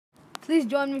Please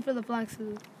join me for the flag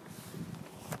salute.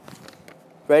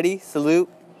 Ready, salute,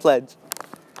 pledge.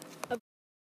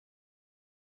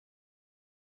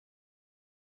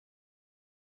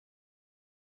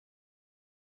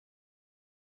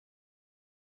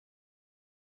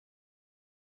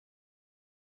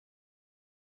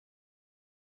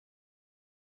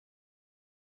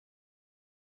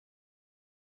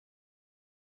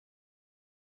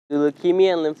 The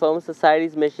Leukemia and Lymphoma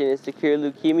Society's mission is to cure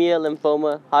leukemia,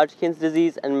 lymphoma, Hodgkin's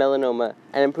disease, and melanoma,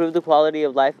 and improve the quality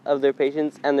of life of their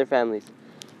patients and their families.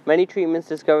 Many treatments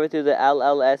discovered through the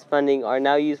LLS funding are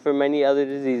now used for many other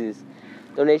diseases.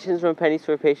 Donations from Pennies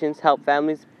for Patients help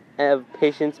families of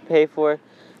patients pay for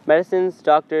medicines,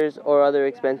 doctors, or other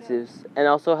expenses, and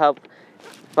also help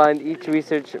fund each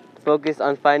research focused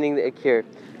on finding a cure.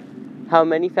 How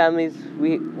many families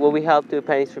will we help through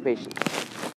Pennies for Patients?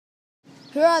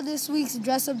 Here are this week's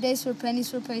dress-up days for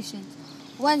Pennies for Patients.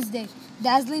 Wednesday,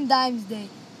 Dazzling Dimes Day.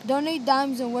 Donate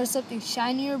dimes and wear something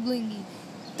shiny or blingy.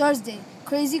 Thursday,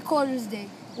 Crazy Quarters Day.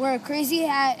 Wear a crazy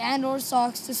hat and or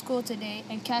socks to school today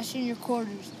and cash in your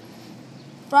quarters.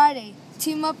 Friday,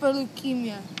 Team Up for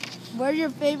Leukemia. Wear your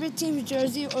favorite team's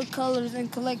jersey or colors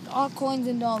and collect all coins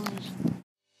and dollars.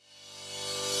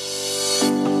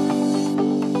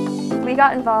 We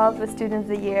got involved with Student of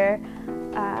the Year,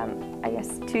 I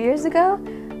guess 2 years ago.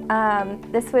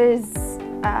 This was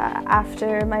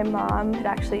after my mom had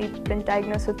actually been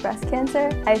diagnosed with breast cancer.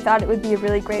 I thought it would be a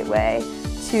really great way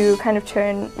to kind of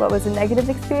turn what was a negative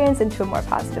experience into a more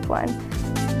positive one.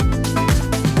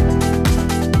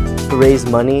 To raise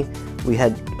money, we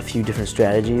had a few different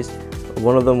strategies.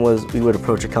 One of them was we would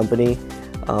approach a company.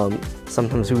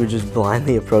 Sometimes we would just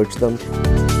blindly approach them.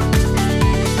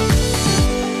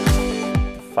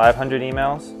 500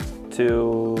 emails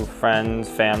to friends,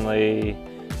 family,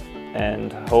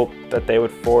 and hope that they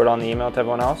would forward on the email to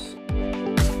everyone else.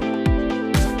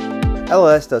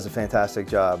 LLS does a fantastic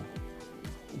job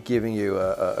giving you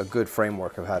a good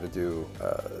framework of how to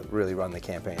really run the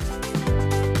campaign.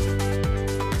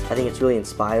 I think it's really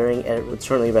inspiring and would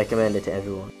certainly recommend it to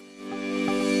everyone.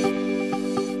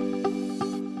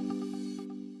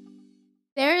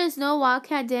 There is no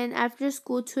Wildcat Den after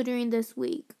school tutoring this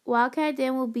week. Wildcat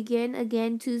Den will begin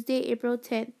again Tuesday, April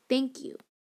 10th. Thank you.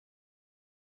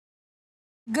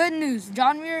 Good news,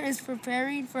 John Muir is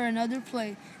preparing for another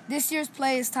play. This year's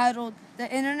play is titled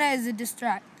The Internet is a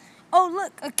Distract. Oh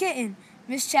look, a kitten!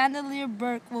 Miss Chandelier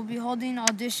Burke will be holding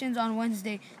auditions on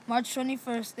Wednesday, March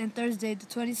 21st and Thursday the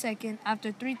 22nd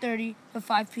after 3:30 to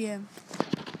 5 p.m.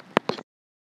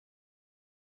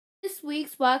 This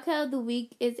week's Wildcat of the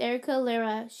Week is Erica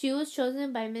Lara. She was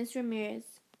chosen by Ms. Ramirez.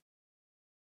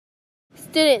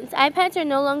 Students, iPads are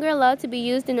no longer allowed to be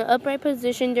used in an upright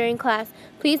position during class.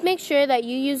 Please make sure that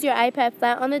you use your iPad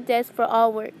flat on the desk for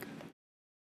all work.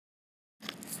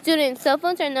 Students, cell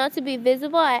phones are not to be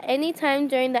visible at any time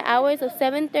during the hours of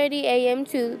 7:30 a.m.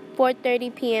 to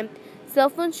 4:30 p.m. Cell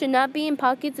phones should not be in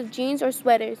pockets of jeans or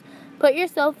sweaters. Put your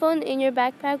cell phone in your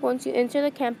backpack once you enter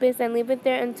the campus and leave it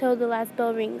there until the last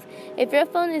bell rings. If your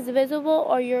phone is visible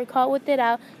or you're caught with it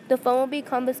out, the phone will be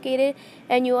confiscated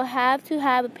and you will have to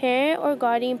have a parent or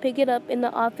guardian pick it up in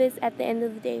the office at the end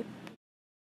of the day.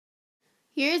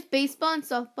 Here's baseball and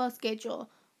softball schedule.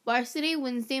 Varsity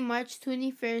Wednesday, March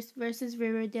 21st versus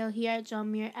Riverdale here at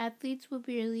John Muir. Athletes will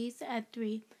be released at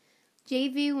 3.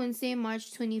 JV Wednesday,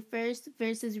 March 21st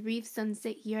versus Reef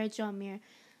Sunset here at John Muir.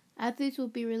 Athletes will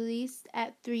be released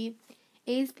at 3.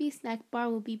 ASP Snack Bar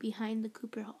will be behind the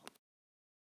Cooper Hall.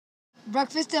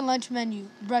 Breakfast and lunch menu.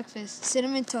 Breakfast,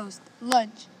 cinnamon toast.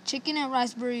 Lunch, chicken and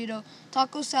rice burrito,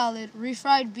 taco salad,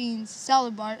 refried beans,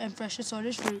 salad bar, and fresh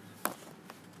assorted fruit.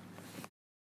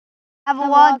 Have a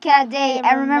Wildcat Day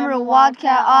and remember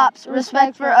Wildcat Ops,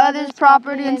 respect for others,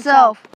 property, and self.